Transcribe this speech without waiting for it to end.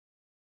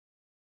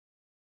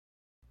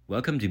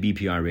Welcome to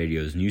BPR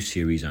Radio's new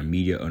series on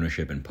media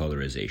ownership and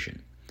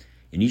polarization.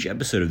 In each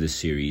episode of this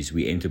series,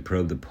 we aim to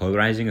probe the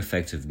polarizing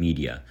effects of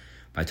media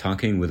by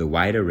talking with a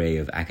wide array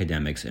of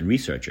academics and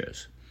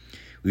researchers.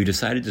 We've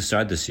decided to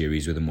start the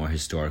series with a more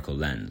historical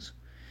lens.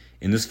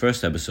 In this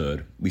first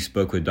episode, we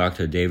spoke with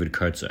Dr. David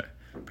Kertzer,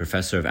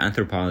 professor of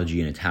Anthropology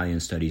and Italian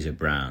Studies at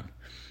Brown,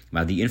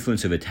 about the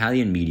influence of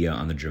Italian media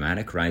on the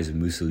dramatic rise of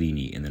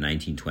Mussolini in the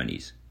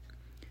 1920s.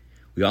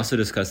 We also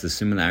discussed the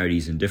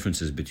similarities and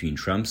differences between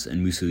Trump's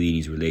and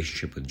Mussolini's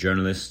relationship with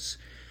journalists,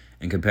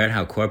 and compared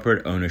how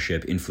corporate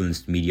ownership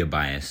influenced media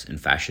bias in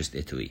fascist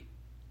Italy.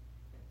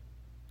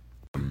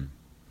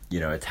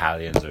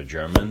 Italians or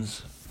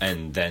Germans,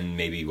 and then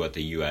maybe what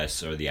the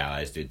U.S. or the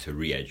Allies did to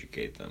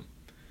re-educate them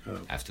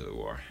after the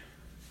war.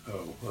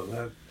 Oh, well,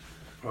 that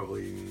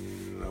probably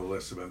know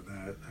less about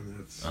that. I mean,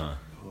 that's a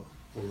whole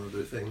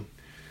other thing.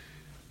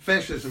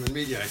 Fascism in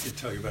media I could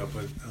tell you about,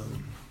 but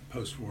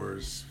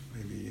post-wars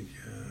maybe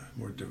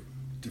more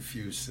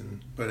diffuse.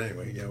 But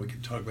anyway, yeah, we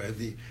could talk about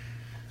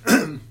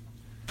it.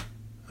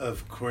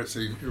 Of course,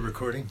 are you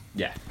recording?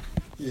 Yeah.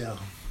 Yeah.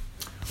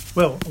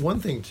 Well, one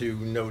thing to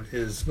note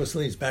is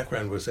Mussolini's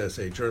background was as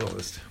a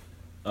journalist.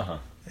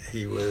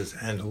 He was,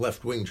 and a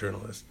left-wing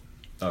journalist.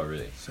 Oh,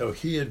 really? So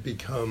he had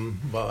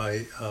become,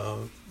 by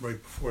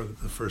right before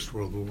the First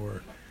World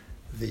War,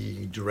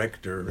 the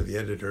director or the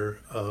editor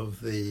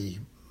of the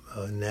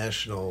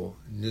national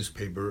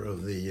newspaper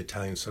of the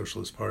Italian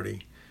Socialist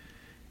Party,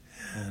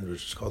 and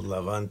which was called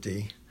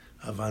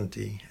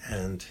Avanti,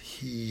 and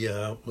he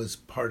was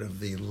part of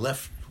the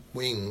left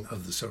wing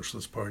of the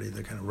Socialist Party,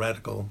 the kind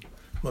of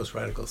most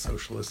radical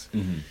socialists.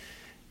 Mm-hmm.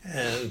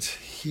 And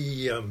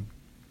he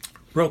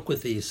broke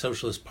with the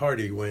Socialist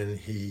Party when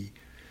he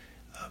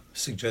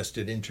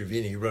suggested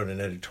intervening. He wrote an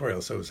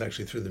editorial, so it was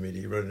actually through the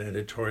media. He wrote an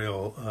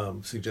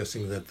editorial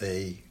suggesting that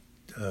they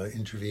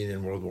intervene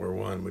in World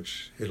War I,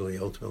 which Italy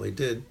ultimately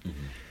did.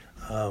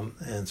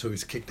 Mm-hmm. And so he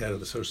was kicked out of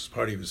the Socialist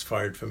Party. He was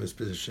fired from his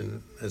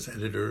position as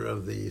editor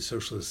of the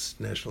Socialist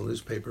National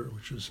newspaper,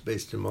 which was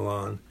based in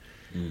Milan.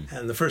 Mm.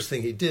 And the first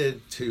thing he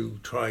did to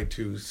try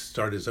to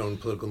start his own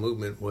political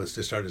movement was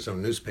to start his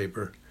own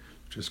newspaper,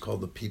 which was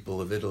called The People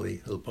of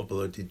Italy, Il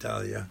Popolo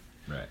d'Italia.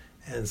 Right.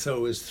 And so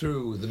it was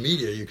through the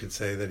media, you could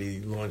say, that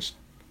he launched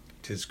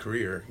his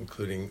career,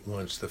 including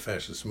launched the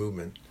fascist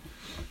movement.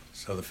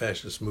 So the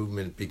fascist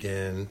movement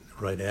began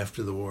right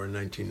after the war in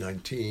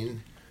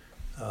 1919,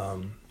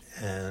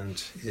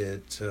 and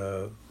it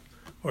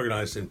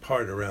organized in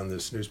part around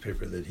this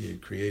newspaper that he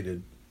had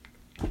created.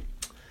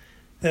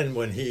 Then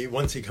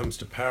once he comes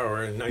to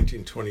power in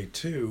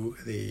 1922,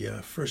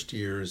 the first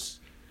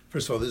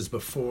of all, this is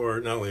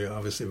before, not only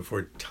obviously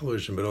before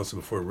television, but also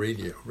before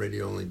radio.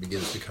 Radio only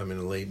begins to come in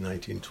the late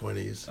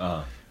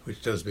 1920s,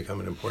 which does become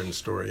an important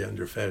story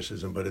under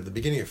fascism. But at the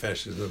beginning of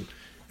fascism,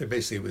 it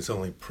basically was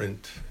only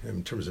print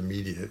in terms of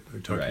media. We're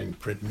talking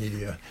print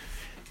media.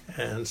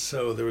 And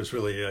so there was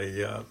really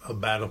a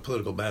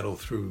political battle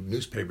through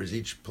newspapers.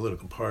 Each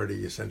political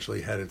party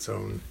essentially had its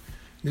own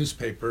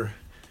newspaper.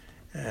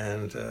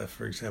 And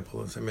for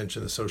example, as I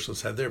mentioned, the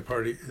socialists had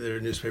their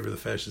newspaper, the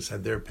fascists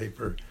had their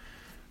paper.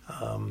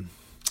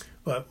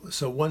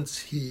 So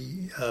once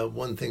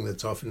one thing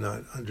that's often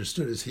not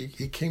understood is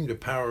he came to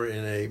power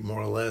in a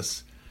more or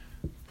less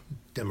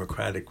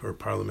democratic or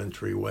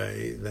parliamentary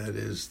way. That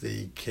is,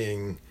 the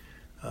king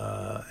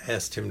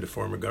asked him to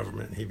form a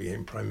government, and he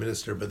became prime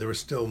minister. But there were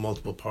still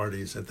multiple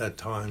parties at that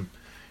time.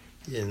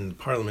 In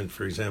parliament,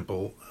 for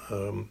example,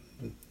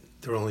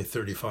 there were only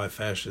 35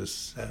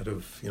 fascists out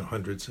of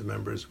hundreds of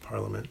members of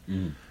parliament.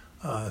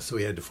 Mm. So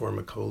he had to form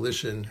a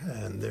coalition,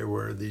 and there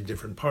were the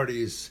different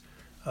parties.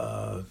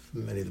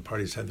 Many of the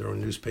parties had their own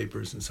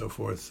newspapers and so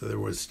forth, so there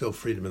was still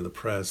freedom of the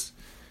press.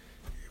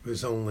 It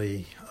was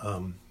only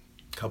a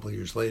couple of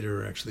years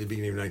later, actually the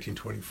beginning of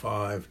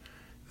 1925,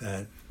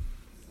 that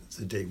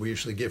the date we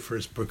usually give for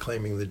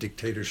proclaiming the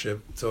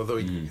dictatorship. So although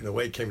he, in a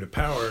way, came to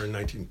power in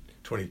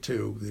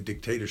 1922, the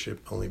dictatorship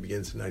only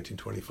begins in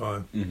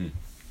 1925. Mm-hmm.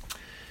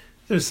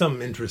 There's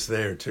some interest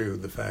there, too,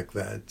 the fact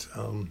that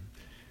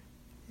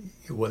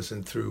it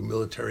wasn't through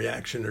military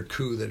action or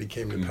coup that he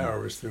came to power.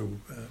 It was through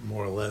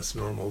more or less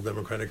normal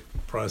democratic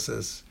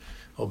process,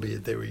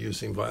 albeit they were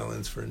using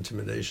violence for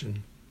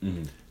intimidation.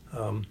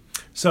 Mm-hmm.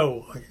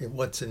 So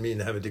what's it mean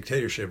to have a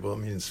dictatorship? Well, it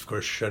means, of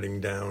course,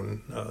 shutting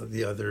down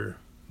the other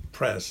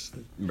press,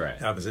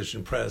 the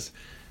opposition press.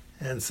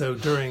 And so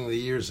during the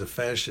years of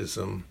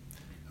fascism,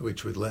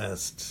 which would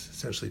last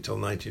essentially till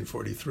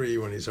 1943,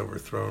 when he's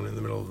overthrown in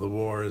the middle of the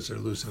war as they're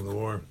losing the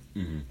war.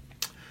 Mm-hmm.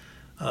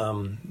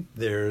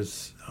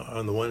 There's,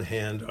 on the one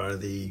hand,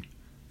 the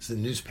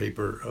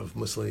newspaper of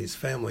Mussolini's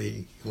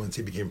family. Once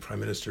he became prime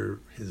minister,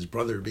 his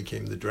brother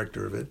became the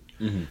director of it,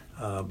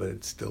 but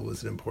it still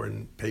was an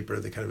important paper,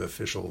 the kind of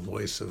official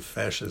voice of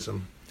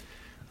fascism.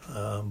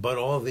 But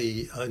all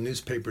the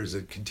newspapers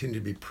that continued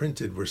to be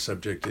printed were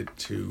subjected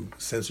to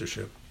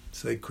censorship,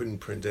 so they couldn't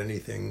print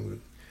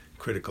anything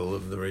critical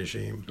of the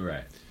regime.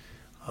 Right.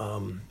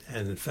 And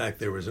in fact,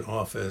 there was an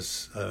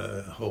office,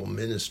 a whole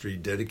ministry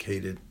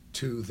dedicated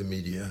to the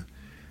media,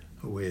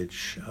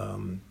 which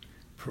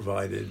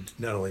provided,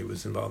 not only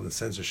was involved in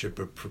censorship,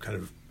 but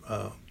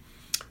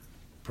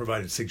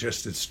provided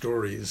suggested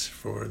stories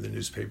for the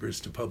newspapers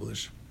to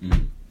publish.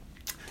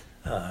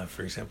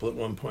 For example, at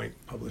one point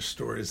published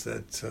stories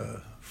that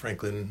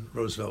Franklin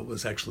Roosevelt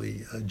was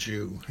actually a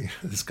Jew,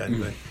 this kind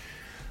of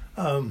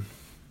thing.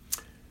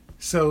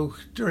 So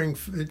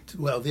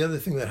the other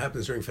thing that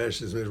happens during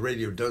fascism is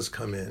radio does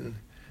come in,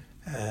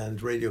 and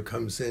when radio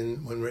comes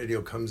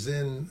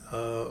in,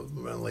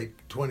 around late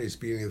 20s,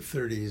 beginning of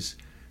 30s,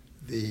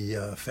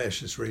 the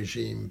fascist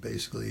regime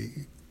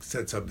basically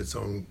sets up its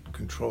own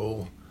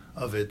control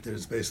of it.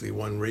 There's basically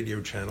one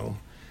radio channel.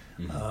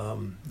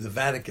 The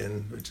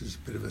Vatican, which is a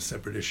bit of a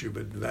separate issue,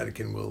 but the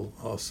Vatican will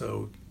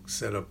also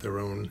set up their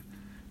own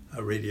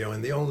radio.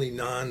 And the only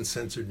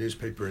non-censored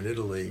newspaper in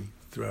Italy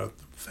throughout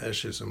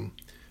fascism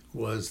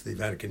was the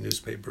Vatican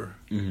newspaper,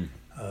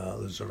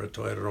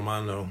 L'Osservatore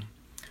Romano,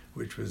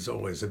 which was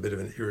always a bit of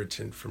an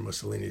irritant for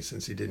Mussolini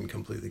since he didn't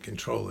completely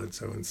control it.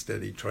 So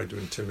instead he tried to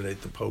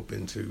intimidate the Pope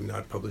into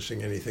not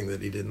publishing anything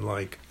that he didn't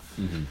like.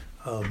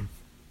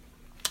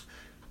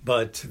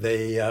 But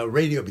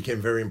radio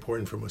became very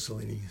important for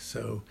Mussolini.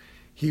 So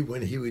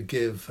when he would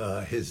give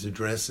his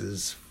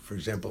addresses, for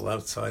example,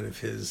 outside of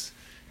his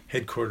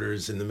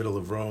headquarters in the middle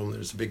of Rome,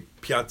 there's a big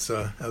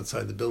piazza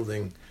outside the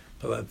building,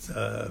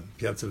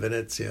 Piazza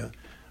Venezia,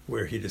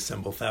 where he'd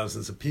assemble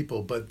thousands of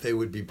people, but they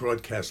would be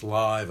broadcast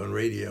live on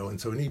radio. And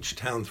so in each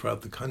town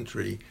throughout the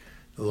country,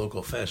 the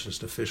local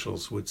fascist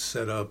officials would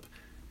set up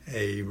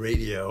a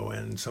radio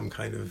and some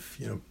kind of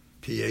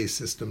PA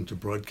system to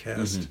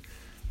broadcast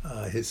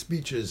his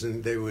speeches,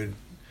 and there'd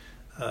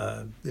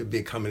be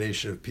a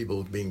combination of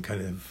people being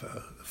kind of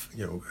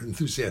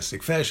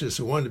enthusiastic fascists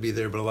who wanted to be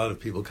there, but a lot of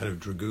people kind of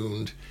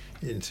dragooned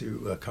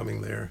into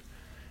coming there.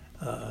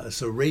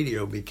 So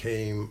radio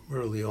became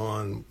early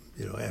on,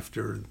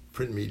 after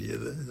print media,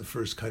 the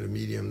first kind of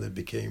medium that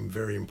became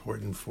very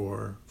important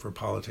for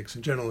politics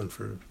in general, and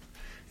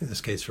in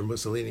this case for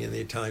Mussolini and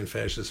the Italian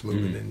fascist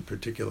movement in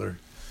particular.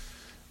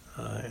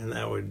 And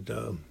that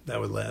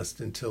would last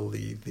until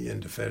the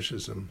end of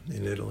fascism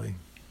in Italy.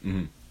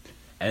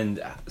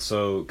 And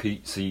so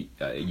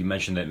you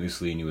mentioned that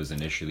Mussolini was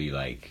initially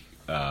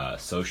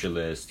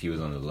socialist. He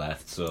was on the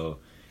left. So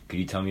could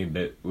you tell me a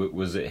bit?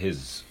 Was it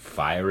his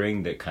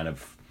firing that kind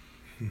of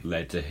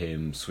led to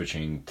him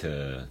switching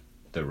to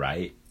the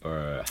right,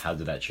 or how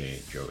did that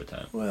change over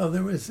time? Well,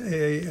 there was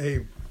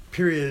a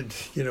period,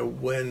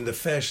 when the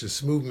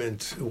fascist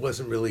movement, it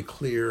wasn't really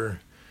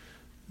clear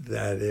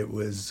that it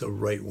was a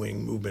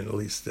right-wing movement, at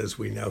least as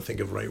we now think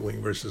of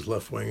right-wing versus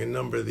left-wing. A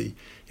number of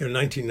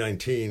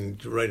 1919,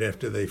 right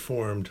after they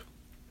formed,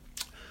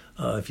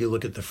 if you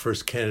look at the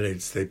first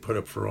candidates they put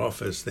up for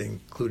office, they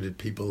included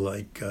people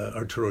like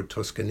Arturo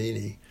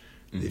Toscanini,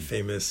 the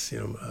famous,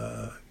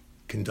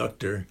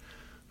 conductor,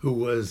 who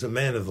was a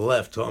man of the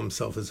left, saw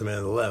himself as a man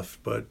of the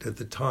left. But at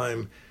the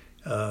time,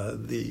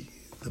 the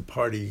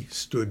party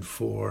stood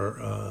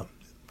for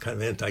kind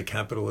of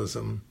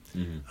anti-capitalism.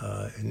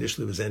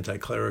 Initially it was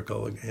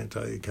anti-clerical, kind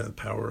of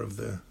power of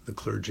the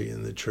clergy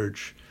and the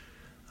church,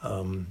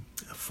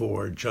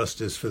 for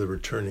justice for the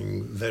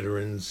returning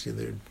veterans.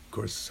 There, of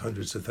course,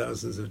 hundreds of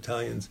thousands of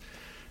Italians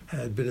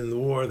had been in the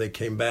war. They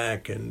came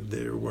back and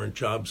there weren't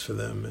jobs for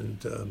them.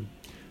 And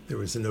there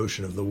was the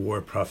notion of the war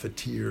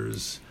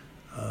profiteers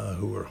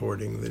who were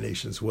hoarding the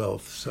nation's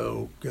wealth.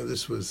 So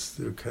this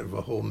was kind of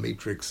a whole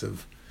matrix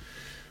of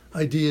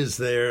ideas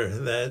there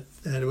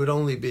and it would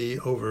only be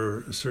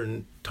over a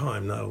certain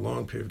time, not a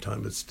long period of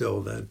time, but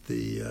still that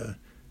the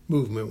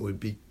movement would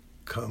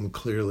become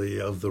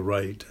clearly of the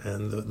right,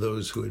 and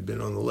those who had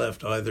been on the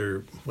left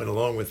either went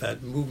along with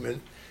that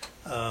movement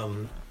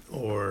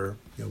or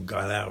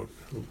got out.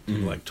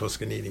 Like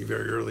Toscanini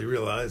very early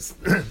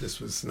realized this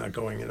was not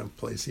going in a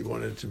place he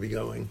wanted it to be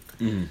going,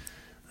 and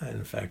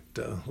in fact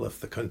left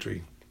the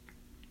country.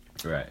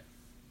 Right.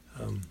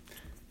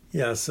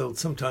 So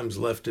sometimes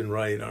left and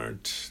right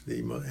aren't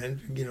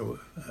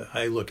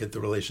I look at the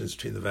relations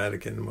between the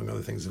Vatican, among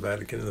other things, the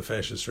Vatican and the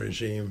fascist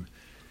regime.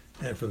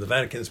 And from the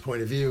Vatican's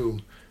point of view,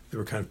 there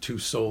were kind of two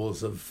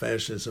souls of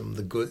fascism,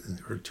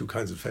 two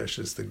kinds of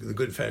fascists, the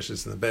good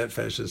fascists and the bad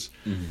fascists.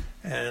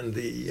 And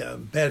the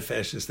bad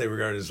fascists they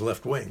regarded as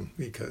left-wing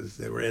because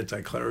they were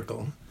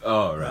anti-clerical.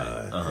 Oh,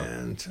 right.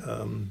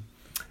 And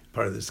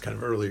part of this kind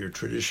of earlier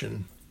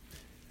tradition.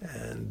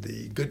 And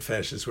the good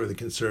fascists were the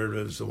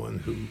conservatives, the one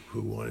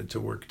who wanted to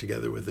work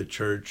together with the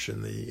church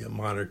and the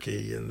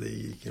monarchy and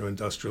the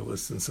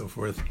industrialists and so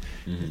forth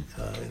in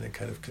a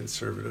kind of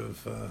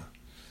conservative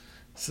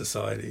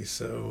society.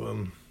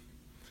 So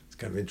it's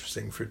kind of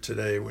interesting for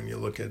today when you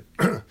look at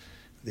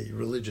the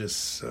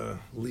religious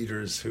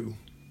leaders who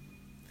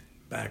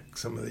back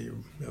some of the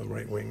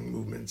right-wing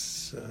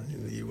movements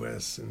in the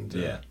U.S.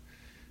 and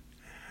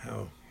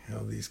how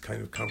these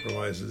kind of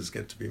compromises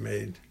get to be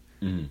made.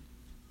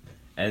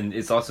 And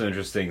it's also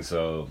interesting,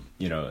 so,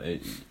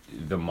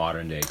 the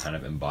modern day kind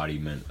of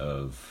embodiment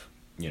of,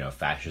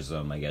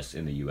 fascism, I guess,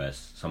 in the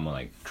U.S., someone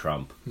like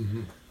Trump,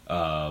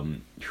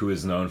 who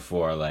is known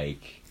for,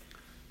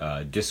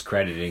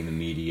 discrediting the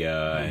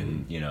media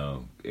and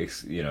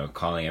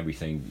calling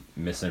everything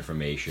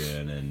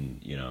misinformation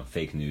and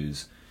fake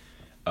news.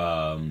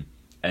 And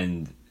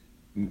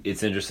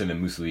it's interesting that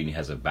Mussolini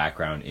has a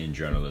background in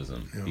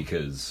journalism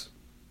because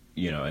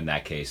in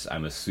that case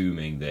I'm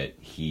assuming that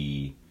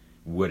he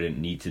wouldn't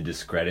need to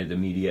discredit the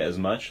media as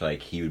much.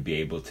 Like he would be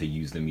able to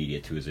use the media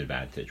to his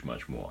advantage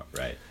much more,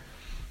 right?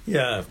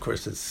 Yeah, of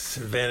course it's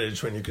an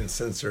advantage when you can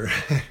censor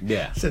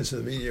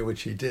the media,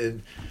 which he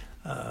did.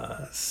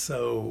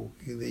 So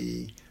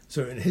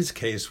in his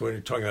case, when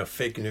you're talking about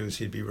fake news,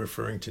 he'd be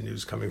referring to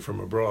news coming from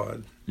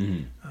abroad.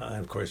 And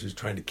of course, he's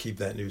trying to keep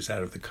that news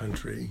out of the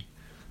country.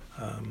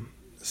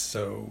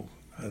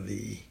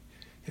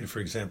 For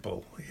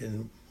example,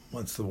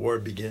 once the war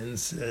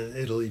begins and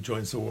Italy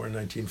joins the war in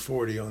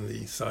 1940 on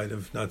the side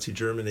of Nazi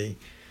Germany,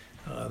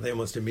 they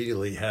almost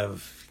immediately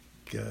have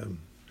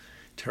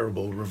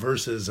terrible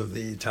reverses of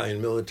the Italian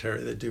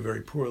military that do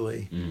very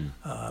poorly,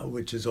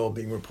 which is all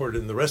being reported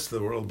in the rest of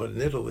the world. But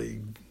in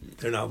Italy,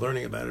 they're not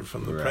learning about it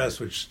from the press,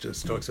 which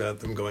just talks about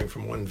them going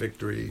from one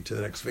victory to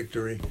the next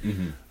victory.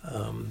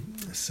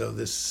 So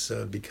this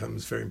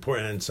becomes very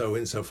important. And so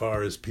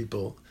insofar as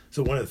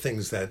so one of the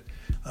things that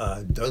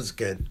does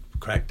get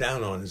cracked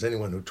down on is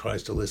anyone who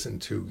tries to listen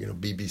to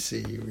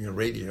BBC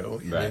radio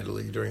in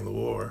Italy during the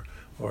war,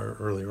 or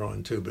earlier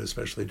on too, but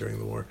especially during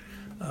the war.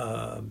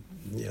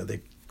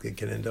 They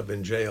can end up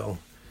in jail.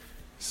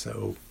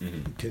 So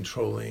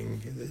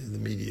controlling the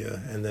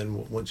media, and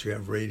then once you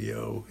have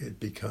radio,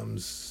 it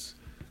becomes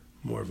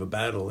more of a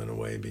battle in a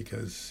way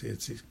because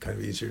it's kind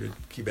of easier to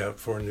keep out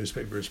foreign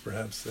newspapers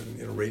perhaps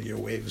than radio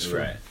waves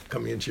from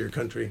coming into your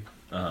country.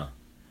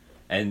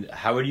 And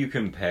how would you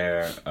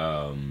compare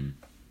what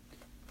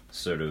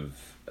was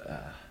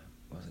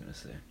I going to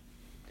say?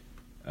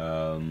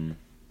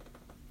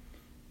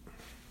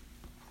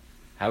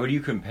 How would you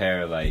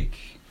compare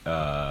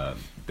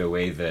the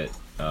way that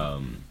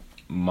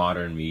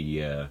modern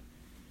media,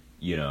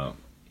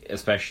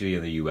 especially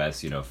in the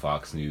U.S.,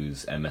 Fox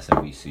News,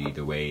 MSNBC,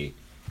 the way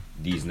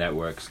these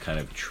networks kind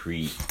of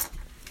treat,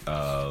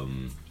 I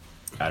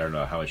don't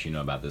know how much you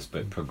know about this,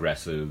 but the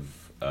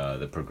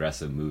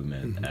progressive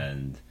movement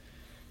and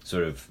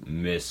sort of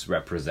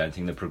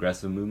misrepresenting the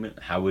progressive movement.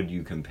 How would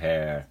you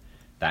compare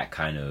that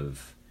kind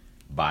of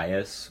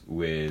bias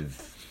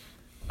with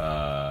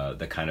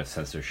the kind of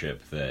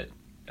censorship that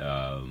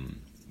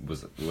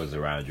was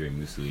around during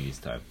Mussolini's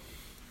time?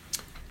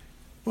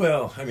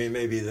 Well, I mean,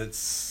 maybe that's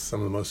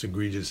some of the most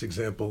egregious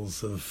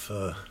examples of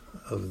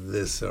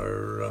this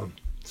are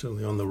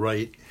certainly on the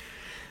right.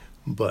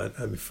 But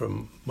I mean,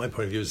 from my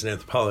point of view as an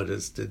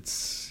anthropologist,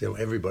 it's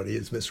everybody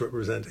is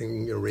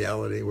misrepresenting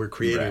reality. We're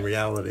creating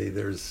reality.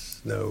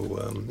 There's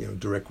no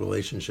direct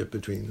relationship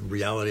between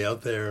reality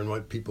out there and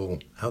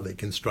how they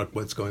construct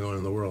what's going on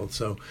in the world.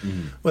 So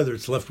whether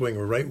it's left wing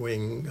or right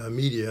wing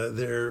media,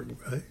 they're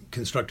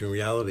constructing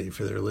reality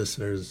for their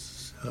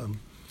listeners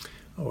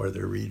or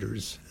their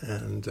readers,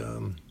 and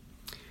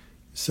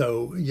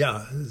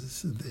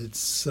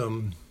it's.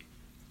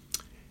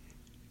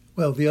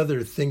 Well, the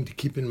other thing to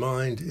keep in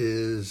mind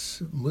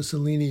is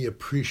Mussolini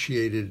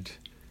appreciated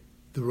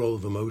the role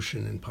of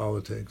emotion in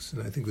politics,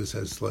 and I think this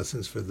has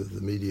lessons for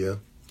the media,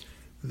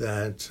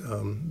 that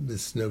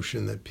this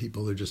notion that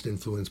people are just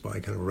influenced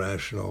by kind of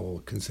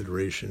rational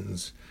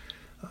considerations,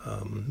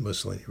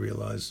 Mussolini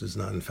realized is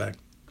not in fact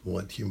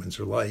what humans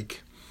are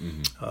like.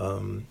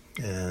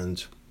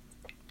 And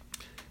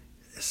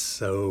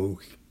so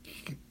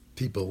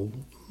people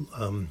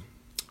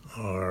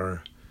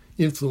are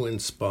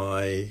influenced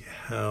by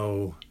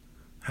how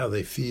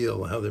they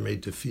feel, how they're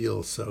made to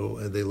feel. So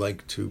they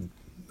like to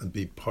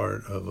be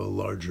part of a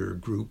larger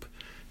group,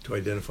 to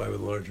identify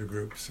with a larger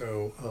group.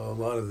 So a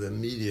lot of the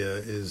media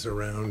is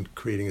around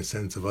creating a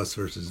sense of us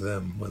versus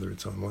them, whether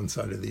it's on one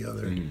side or the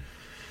other.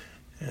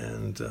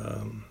 And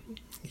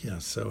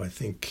so I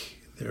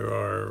think there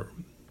are,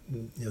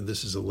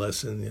 this is a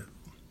lesson.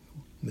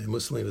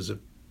 Mussolini was a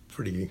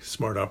pretty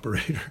smart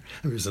operator.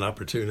 He was an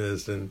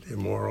opportunist and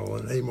immoral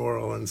and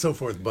amoral and so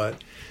forth,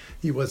 but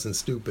he wasn't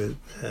stupid.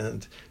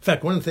 And in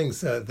fact, one of the things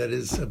that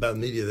is about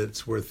media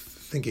that's worth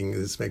thinking,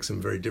 this makes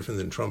him very different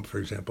than Trump, for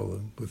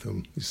example, with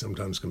whom he's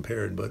sometimes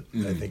compared, but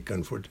I think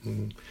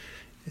unfortunately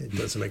it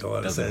doesn't make a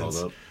lot of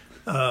sense.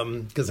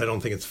 Because I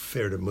don't think it's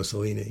fair to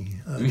Mussolini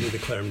to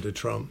declare him to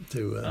Trump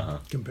to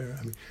compare.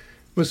 I mean,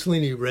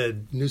 Mussolini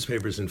read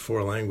newspapers in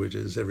 4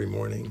 languages every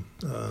morning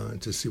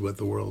to see what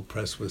the world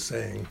press was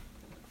saying.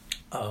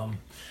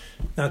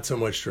 Not so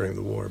much during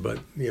the war, but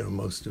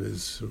most of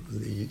his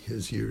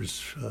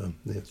years,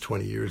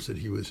 20 years that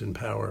he was in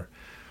power.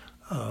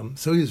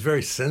 So he was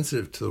very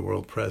sensitive to the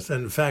world press,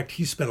 and in fact,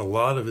 he spent a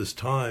lot of his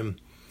time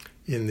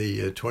in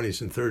the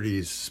 20s and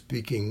 30s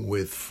speaking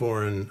with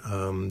foreign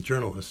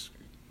journalists.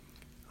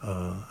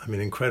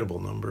 Incredible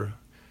number,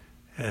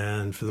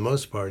 and for the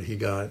most part, he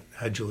got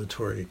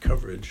adulatory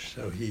coverage.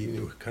 So he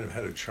knew kind of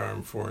how to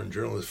charm foreign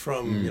journalists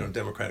from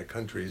democratic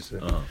countries.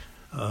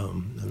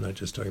 I'm not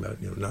just talking about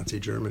Nazi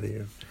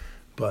Germany,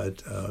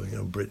 but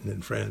Britain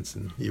and France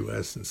and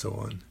U.S. and so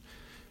on.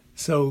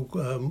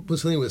 So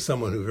Mussolini was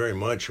someone who very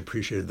much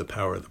appreciated the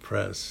power of the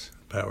press,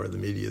 power of the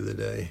media of the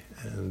day,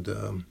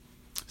 and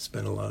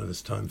spent a lot of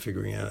his time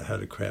figuring out how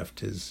to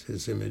craft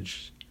his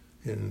image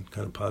in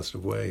kind of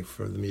positive way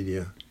for the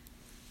media.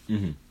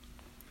 Mm-hmm.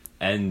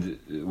 And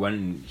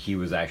when he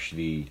was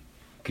actually,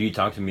 could you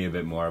talk to me a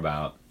bit more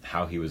about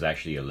how he was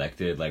actually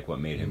elected? Like what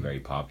made him very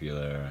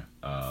popular?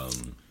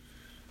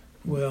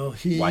 Well,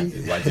 why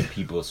did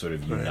people sort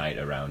of unite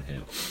around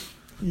him?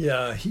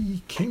 Yeah,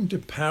 he came to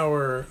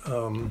power.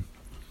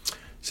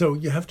 So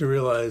you have to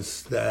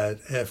realize that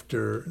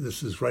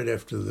this is right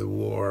after the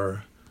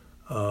war,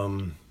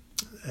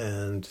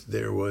 and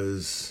there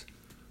was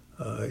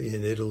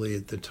in Italy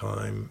at the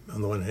time,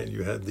 on the one hand,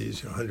 you had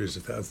these hundreds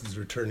of thousands of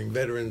returning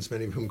veterans,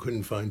 many of whom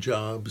couldn't find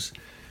jobs,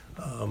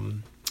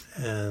 and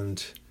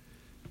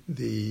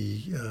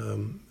the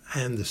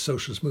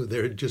socialist movement.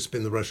 There had just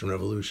been the Russian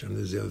Revolution.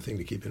 This is the other thing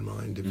to keep in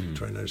mind if you're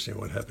trying to understand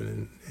what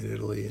happened in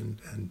Italy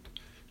and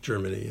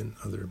Germany and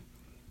other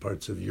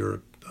parts of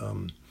Europe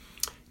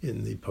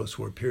in the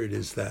post-war period,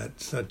 is that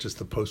it's not just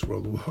the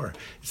post-World War.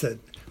 It's that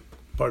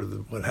part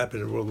of what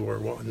happened in World War I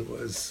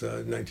was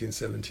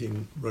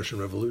 1917 Russian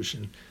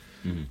Revolution.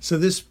 Mm-hmm. So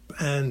this,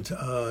 and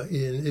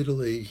in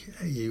Italy,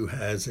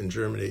 as in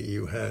Germany,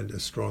 you had a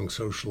strong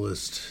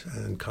socialist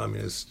and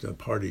communist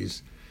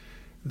parties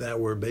that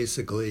were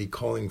basically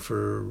calling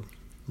for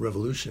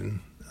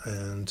revolution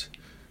and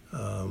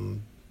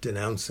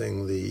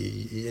denouncing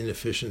the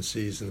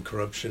inefficiencies and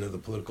corruption of the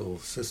political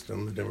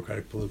system, the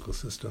democratic political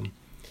system.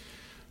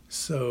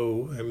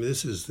 So, I mean,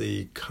 this is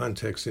the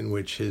context in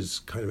which his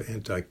kind of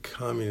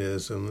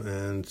anti-communism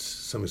and, to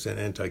some extent,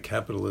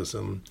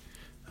 anti-capitalism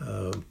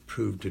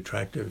proved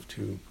attractive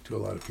to a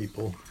lot of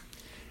people.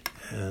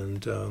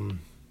 And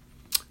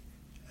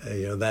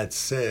that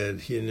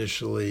said, he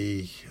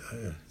initially,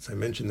 as I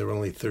mentioned, there were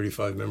only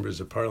 35 members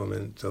of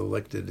parliament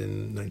elected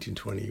in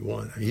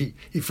 1921.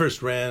 He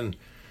first ran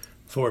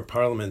for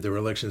parliament. There were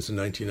elections in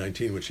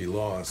 1919, which he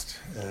lost,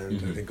 and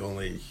I think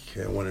only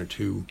one or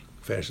two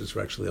fascists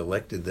were actually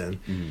elected then.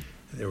 Mm-hmm.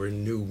 There were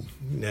new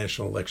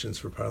national elections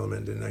for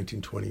parliament in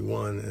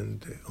 1921,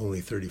 and only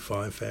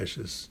 35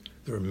 fascists.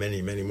 There were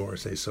many, many more,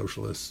 say,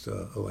 socialists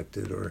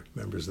elected, or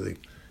members of the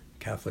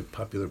Catholic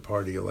Popular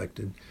Party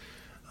elected.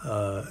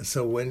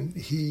 So when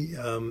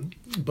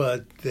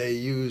but he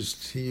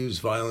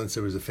used violence.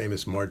 There was a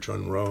famous march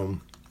on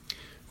Rome,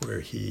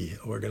 where he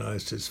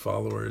organized his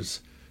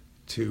followers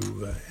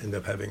to end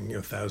up having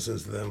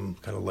thousands of them,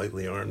 kind of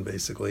lightly armed,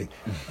 basically,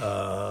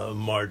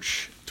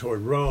 march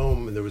toward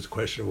Rome. And there was a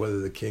question of whether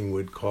the king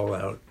would call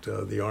out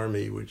the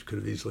army, which could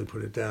have easily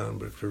put it down,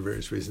 but for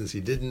various reasons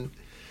he didn't.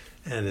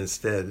 And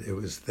instead, it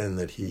was then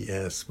that he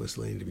asked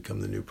Mussolini to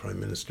become the new prime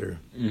minister.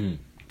 Mm.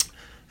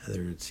 And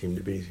there seemed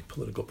to be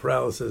political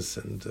paralysis,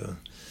 and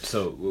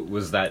so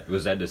was that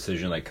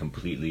decision like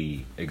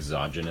completely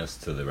exogenous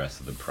to the rest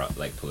of the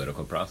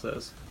political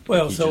process?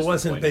 Well, so it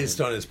wasn't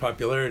based on his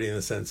popularity in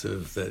the sense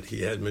of that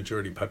he had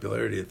majority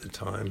popularity at the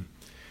time.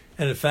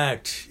 And in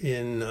fact,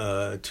 in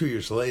 2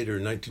 years later,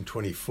 in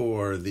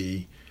 1924,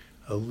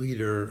 a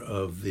leader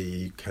of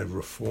the kind of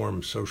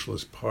Reform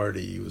Socialist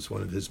Party, who was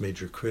one of his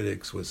major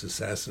critics, was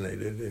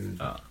assassinated in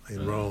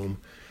Rome.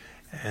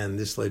 And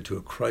this led to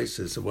a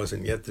crisis. It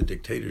wasn't yet the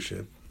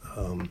dictatorship.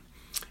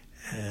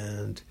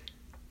 And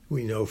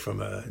we know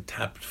from a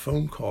tapped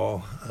phone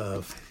call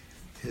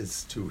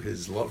to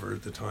his lover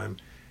at the time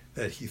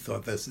that he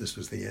thought this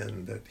was the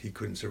end, that he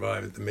couldn't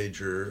survive it. The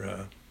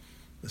major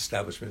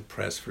establishment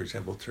press, for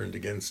example, turned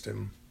against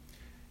him.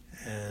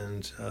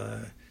 And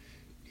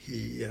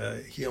he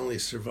only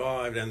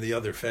survived, and the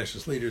other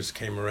fascist leaders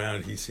came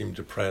around. He seemed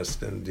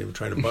depressed, and they were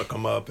trying to buck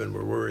him up and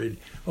were worried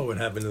what would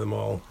happen to them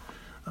all.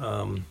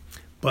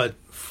 But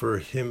for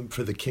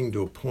the king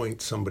to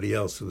appoint somebody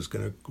else who was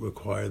going to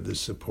require the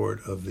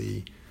support of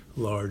the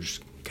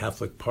large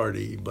Catholic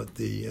party, but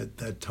at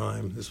that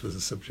time, this was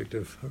a subject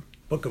of a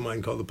book of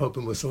mine called The Pope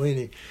and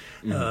Mussolini.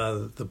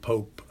 Mm-hmm. The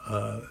Pope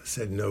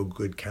said no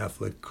good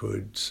Catholic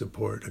could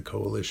support a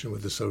coalition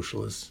with the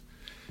socialists.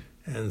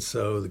 And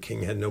so the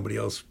king had nobody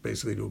else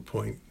basically to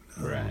appoint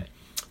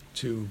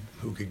who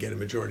could get a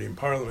majority in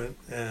parliament.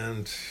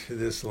 And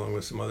this, along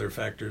with some other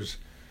factors,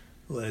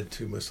 led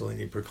to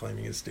Mussolini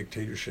proclaiming his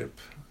dictatorship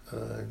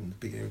in the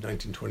beginning of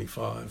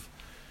 1925.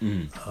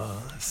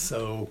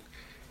 So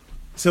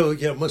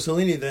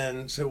Mussolini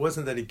then, so it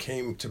wasn't that he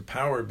came to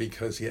power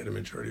because he had a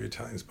majority of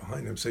Italians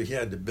behind him. So he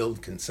had to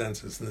build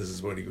consensus, and this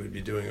is what he would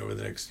be doing over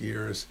the next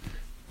years,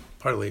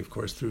 partly, of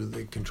course, through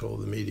the control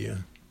of the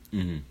media.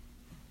 Mm-hmm.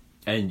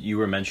 And you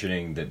were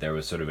mentioning that there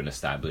was sort of an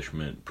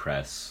establishment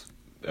press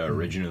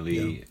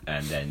originally,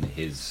 and then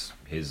his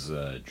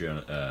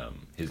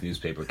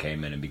newspaper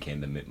came in and became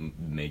the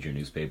major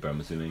newspaper, I'm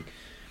assuming.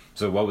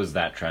 So what was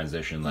that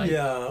transition like?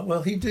 Yeah,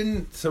 well, he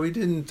didn't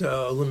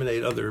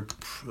eliminate other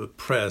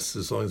press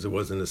as long as it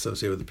wasn't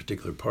associated with a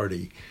particular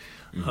party,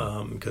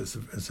 because,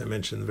 as I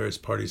mentioned, the various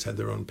parties had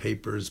their own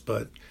papers.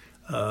 But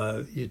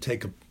you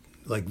take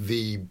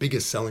the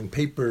biggest selling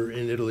paper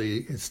in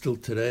Italy still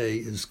today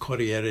is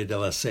Corriere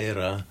della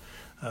Sera,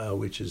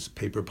 which is a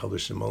paper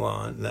published in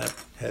Milan. That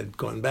had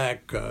gone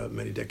back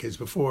many decades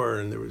before,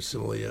 and there was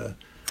similarly a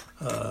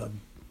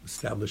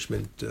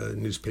establishment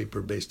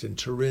newspaper based in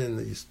Turin,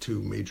 these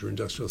two major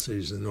industrial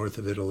cities in the north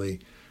of Italy.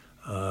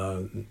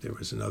 There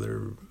was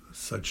another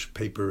such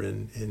paper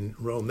in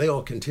Rome. They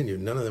all continued.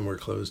 None of them were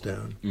closed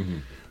down. Mm-hmm.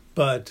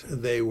 But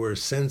they were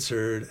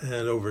censored,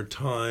 and over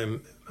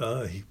time,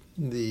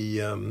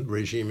 the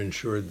regime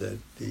ensured that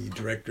the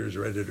directors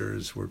or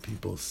editors were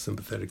people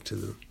sympathetic to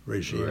the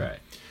regime. Right.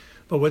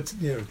 But what's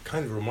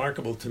kind of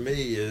remarkable to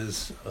me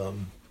is,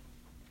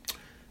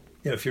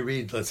 if you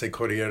read, let's say,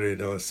 Corriere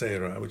della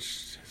Sera,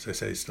 which, as I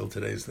say, still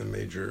today is the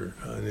major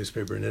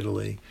newspaper in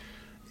Italy,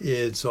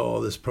 it's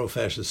all this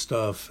pro-fascist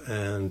stuff,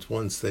 and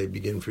once they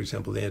begin, for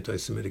example, the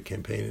anti-Semitic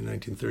campaign in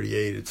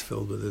 1938, it's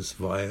filled with this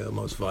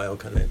most vile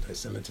kind of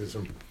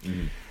anti-Semitism.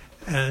 Mm-hmm.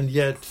 And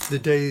yet, the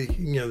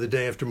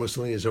day after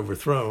Mussolini is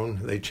overthrown,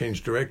 they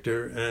change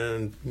director,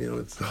 and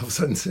it's all of a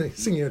sudden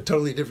singing a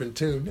totally different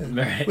tune, and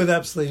right. with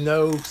absolutely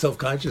no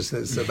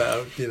self-consciousness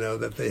about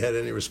that they had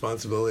any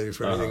responsibility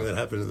for anything that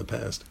happened in the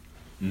past.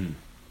 Mm.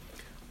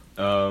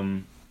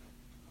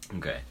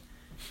 Okay,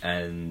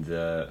 and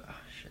what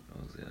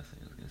was the other thing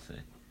I was going to say?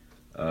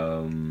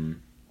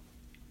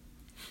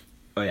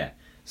 Oh yeah.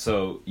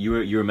 So you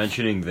were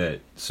mentioning that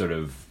sort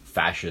of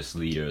fascist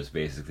leaders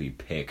basically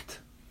picked,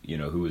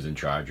 who was in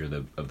charge of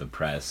the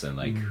press and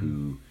like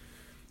mm-hmm.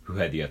 who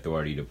had the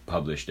authority to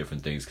publish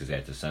different things because they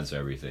had to censor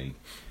everything.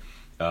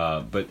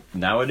 But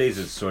nowadays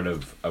it's sort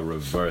of a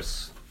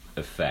reverse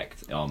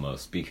effect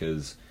almost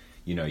because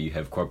you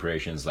have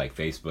corporations like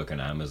Facebook and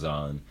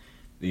Amazon,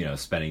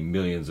 spending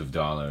millions of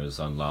dollars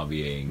on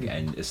lobbying mm-hmm.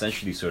 and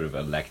essentially sort of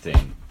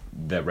electing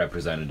the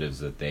representatives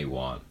that they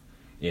want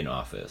in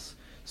office.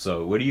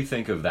 So what do you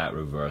think of that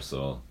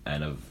reversal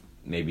and of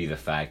maybe the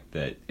fact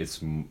that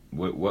it's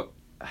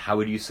how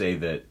would you say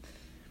that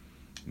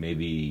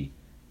maybe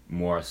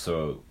more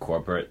so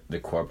the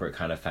corporate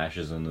kind of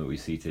fascism that we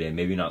see today,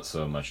 maybe not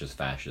so much as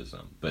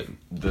fascism, but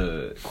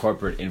the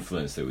corporate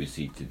influence that we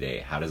see today,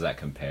 how does that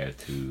compare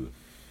to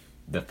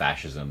the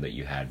fascism that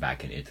you had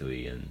back in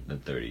Italy in the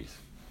 30s?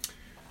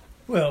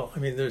 Well, I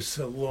mean, there's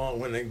a long,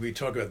 when we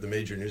talk about the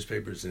major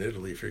newspapers in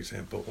Italy, for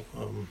example,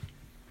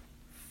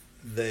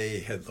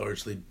 they had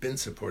largely been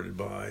supported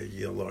by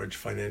large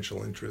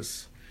financial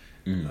interests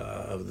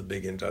of the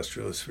big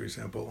industrialists, for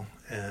example,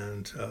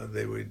 and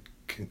they would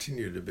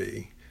continue to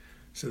be.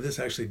 So this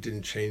actually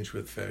didn't change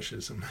with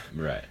fascism.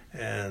 Right.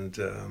 And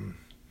and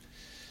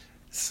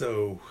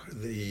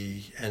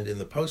in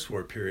the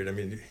post-war period, I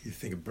mean, you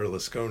think of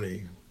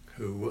Berlusconi,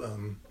 who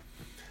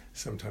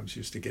sometimes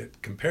used to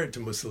get compared to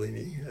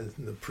Mussolini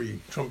in the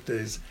pre-Trump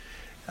days.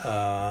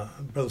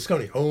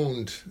 Berlusconi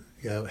owned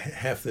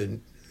half the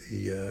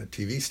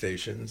TV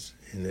stations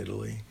in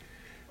Italy.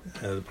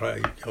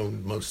 Probably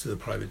owned most of the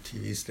private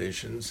TV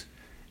stations.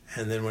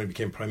 And then when he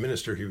became prime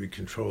minister, he would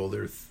control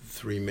their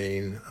three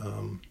main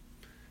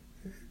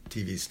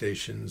TV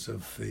stations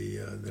of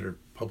that are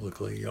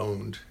publicly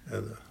owned,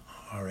 the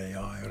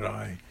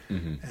RAI.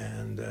 Mm-hmm.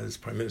 And as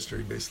prime minister,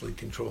 he basically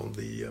controlled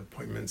the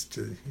appointments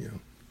to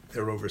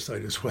their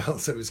oversight as well.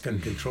 So he was kind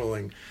of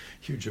controlling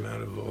a huge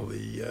amount of all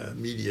the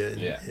media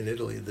in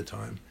Italy at the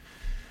time.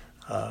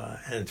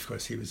 And of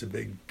course, he was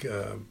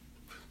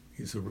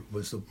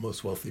was the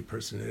most wealthy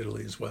person in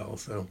Italy as well.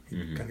 So he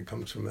mm-hmm. kind of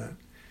comes from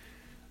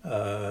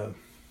that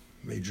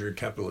major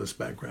capitalist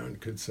background, you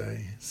could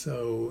say.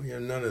 So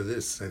none of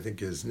this, I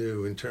think, is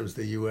new in terms of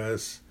the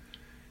U.S.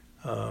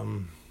 I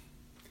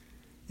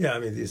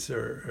mean, these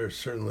are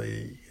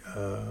certainly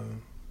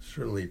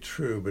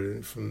true, but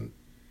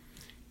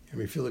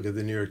if you look at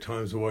the New York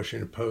Times, the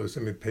Washington Post,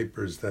 I mean,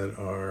 papers that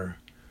are,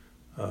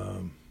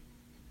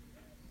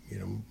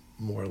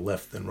 more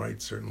left than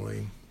right,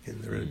 certainly,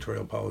 in their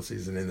editorial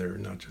policies and in their,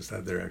 not just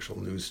that, their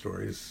actual news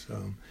stories,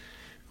 the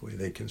way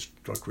they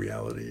construct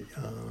reality,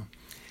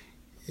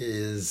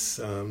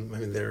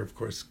 they're, of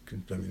course,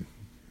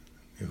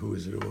 who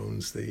is it who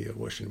owns the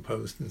Washington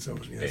Post and so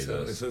on.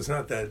 So it's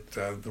not that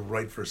the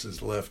right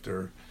versus left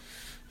are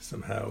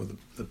somehow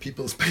the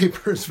people's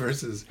papers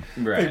versus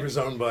papers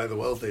owned by the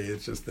wealthy.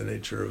 It's just the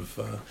nature of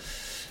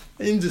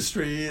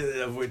industry,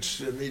 of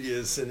which media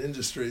is an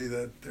industry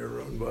that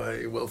they're owned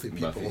by wealthy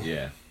people.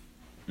 Yeah.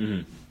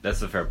 Mm-hmm.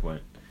 That's a fair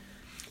point.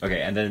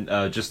 Okay, and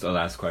then just a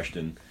last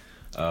question.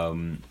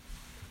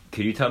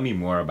 Could you tell me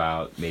more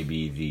about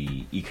maybe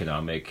the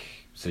economic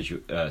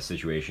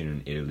situation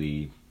in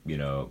Italy,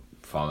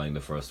 following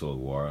the First World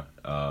War?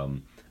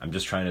 I'm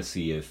just trying to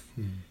see if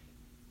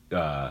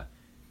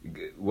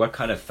what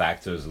kind of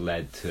factors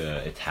led to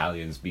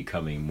Italians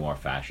becoming more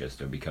fascist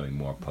or becoming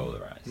more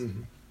polarized?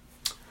 Mm-hmm.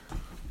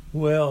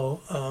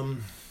 Well,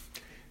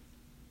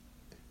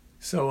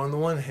 so on the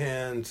one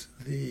hand,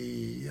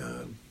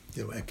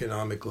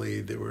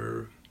 economically there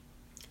were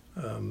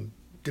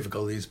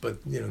difficulties, but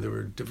there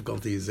were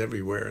difficulties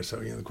everywhere. So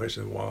the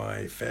question of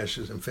why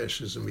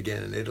fascism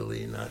began in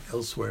Italy, not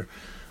elsewhere.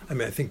 I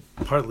mean, I think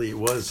partly it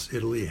was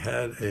Italy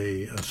had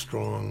a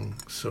strong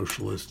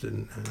socialist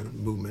and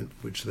movement,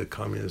 which the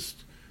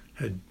communists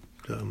had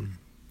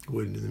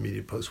would in the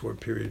immediate post-war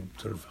period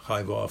sort of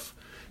hive off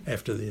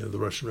after the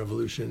Russian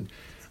Revolution.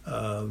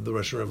 The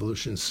Russian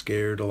Revolution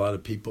scared a lot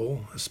of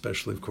people,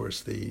 especially, of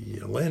course, the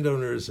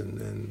landowners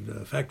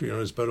and factory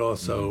owners, but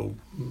also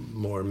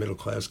more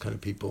middle-class kind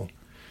of people.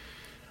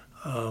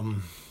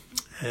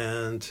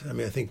 And, I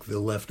mean, I think the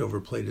left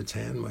overplayed its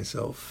hand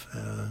myself,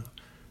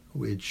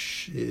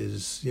 which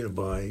is,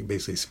 by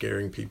basically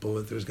scaring people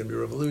that there's going to be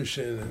a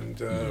revolution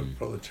and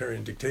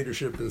proletarian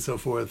dictatorship and so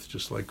forth,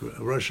 just like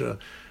Russia,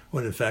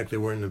 when in fact they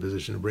weren't in a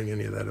position to bring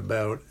any of that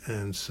about.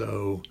 And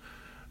so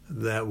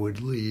that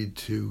would lead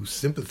to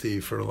sympathy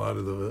for a lot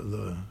of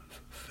the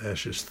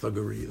fascist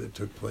thuggery that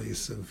took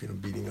place of,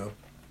 beating up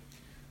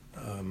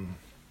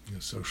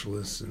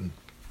socialists and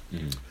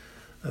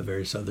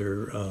various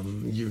other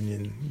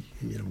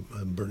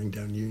burning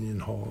down union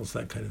halls,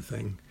 that kind of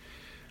thing.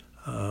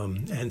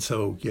 And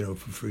so,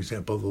 for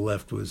example, the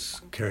left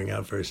was carrying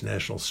out various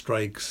national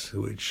strikes,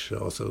 which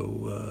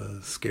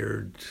also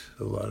scared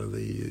a lot of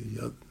the,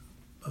 you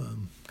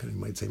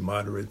might say,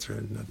 moderates,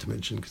 or not to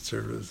mention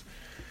conservatives.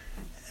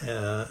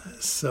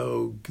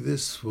 So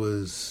this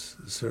was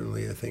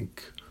certainly, I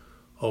think,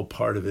 all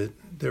part of it.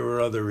 There were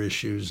other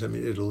issues. I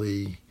mean,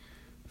 Italy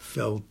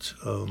felt,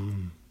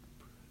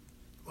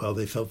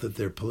 they felt that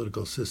their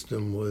political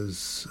system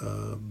was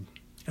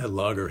at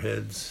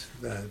loggerheads,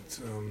 that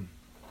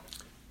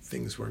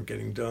things weren't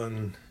getting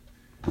done,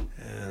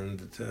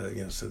 and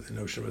so the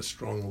notion of a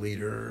strong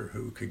leader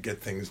who could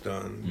get things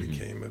done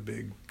became a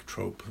big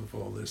trope of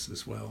all this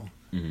as well.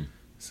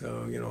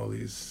 So all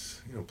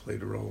these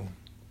played a role.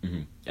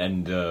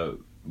 And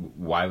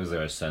why was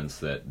there a sense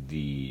that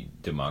the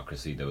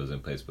democracy that was in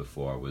place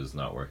before was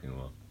not working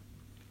well?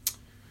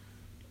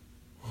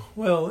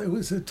 Well, it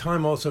was a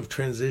time also of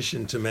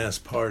transition to mass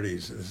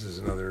parties. This is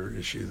another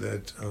issue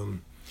that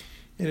in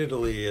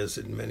Italy, as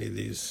in many of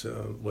these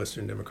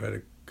Western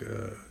democratic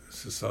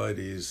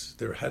societies,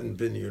 there hadn't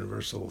been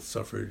universal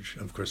suffrage.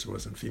 Of course, there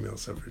wasn't female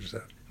suffrage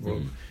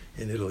in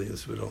Italy.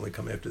 This would only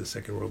come after the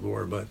Second World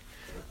War, but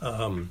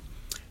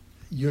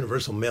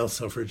universal male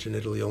suffrage in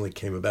Italy only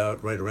came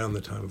about right around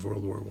the time of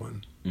World War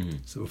I.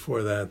 So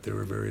before that, there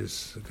were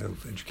various kind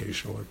of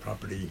educational or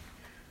property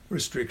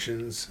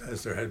restrictions,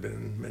 as there had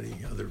been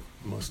in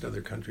most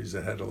other countries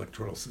that had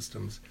electoral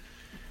systems.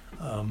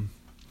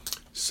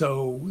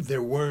 So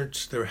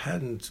there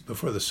hadn't,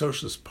 before the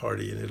Socialist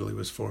Party in Italy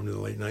was formed in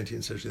the late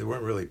 19th century, there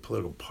weren't really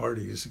political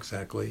parties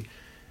exactly.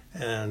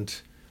 And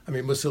I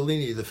mean,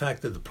 Mussolini, the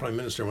fact that the prime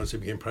minister, once he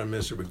became prime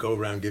minister, would go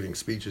around giving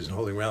speeches and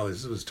holding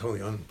rallies, this was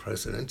totally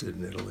unprecedented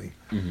in Italy.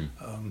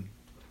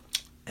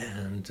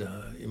 And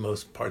in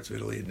most parts of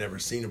Italy had never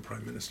seen a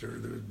prime minister.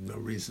 There was no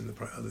reason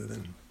other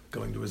than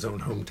going to his own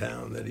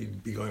hometown that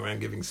he'd be going around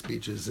giving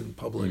speeches in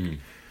public.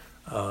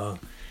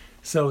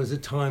 So it was a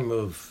time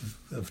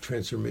of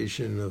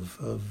transformation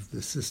of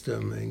the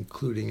system,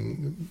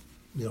 including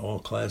all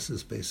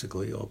classes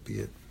basically,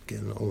 albeit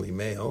again only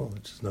male,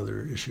 which is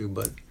another issue.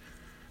 But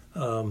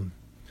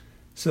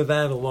so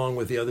that, along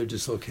with the other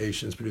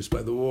dislocations produced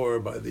by the war,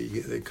 by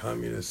the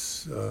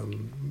communists,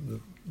 the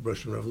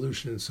Russian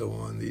Revolution, and so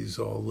on, these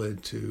all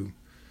led to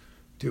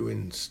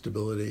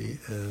instability.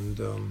 And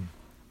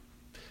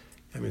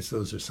so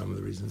those are some of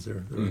the reasons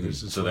there.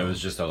 So there was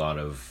just a lot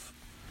of,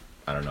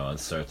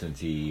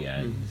 uncertainty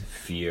and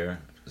fear,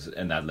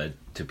 and that led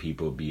to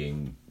people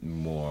being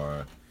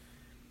more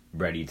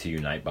ready to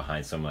unite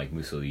behind someone like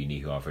Mussolini,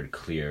 who offered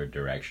clear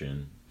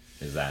direction.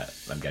 Is that,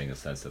 I'm getting a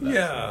sense of that?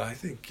 Yeah, I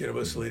think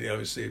Mussolini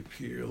obviously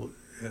appealed.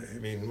 I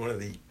mean, one of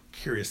the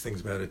curious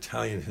things about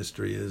Italian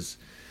history is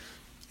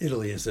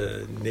Italy as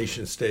a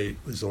nation state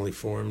was only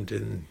formed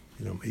in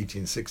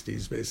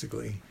 1860s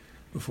basically.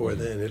 Before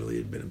then, Italy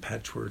had been a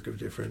patchwork of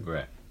different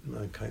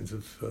kinds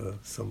of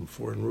some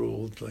foreign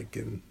ruled, like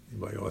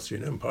by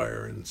Austrian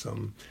Empire, and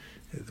some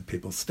the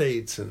Papal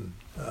States and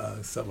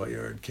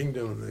Savoyard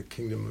Kingdom, the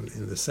kingdom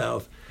in the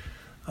south.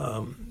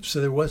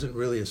 So there wasn't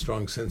really a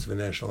strong sense of a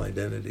national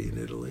identity in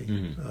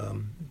Italy,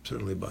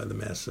 certainly by the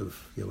mass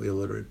of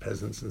illiterate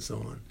peasants and so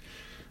on.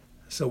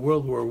 So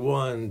World War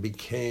I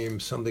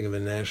became something of a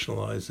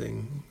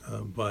nationalizing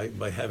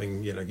by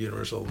having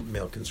universal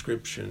male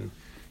conscription.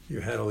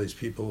 You had all these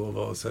people who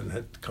all of a sudden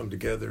had to come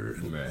together,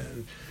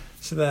 and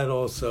so that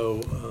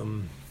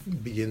also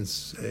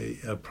begins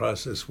a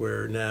process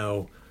where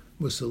now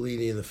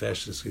Mussolini and the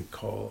fascists could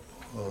call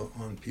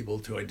on people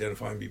to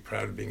identify and be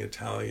proud of being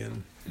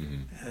Italian,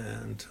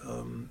 and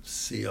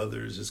see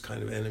others as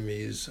kind of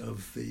enemies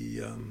of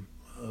the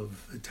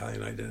of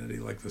Italian identity,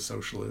 like the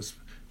socialists,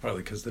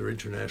 partly because of their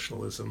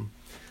internationalism,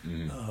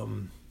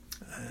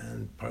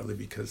 and partly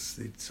because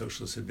the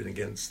socialists had been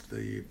against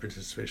the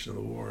participation in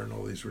the war, and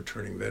all these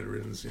returning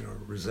veterans,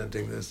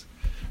 resenting this.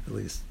 At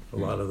least a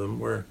lot of them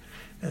were,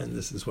 and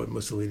this is what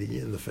Mussolini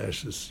and the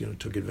fascists,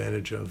 took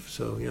advantage of.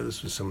 So,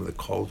 this was some of the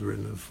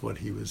cauldron of what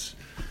he was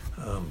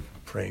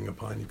preying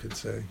upon, you could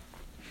say.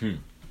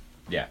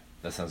 Yeah,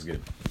 that sounds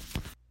good.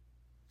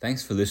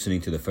 Thanks for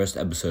listening to the first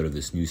episode of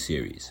this new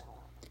series.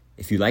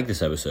 If you like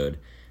this episode,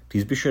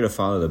 please be sure to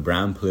follow the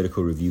Brown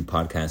Political Review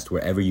podcast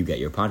wherever you get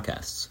your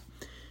podcasts.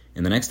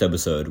 In the next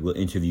episode, we'll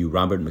interview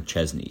Robert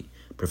McChesney,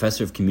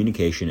 professor of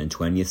communication and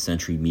 20th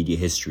century media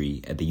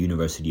history at the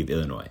University of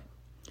Illinois.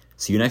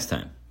 See you next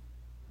time.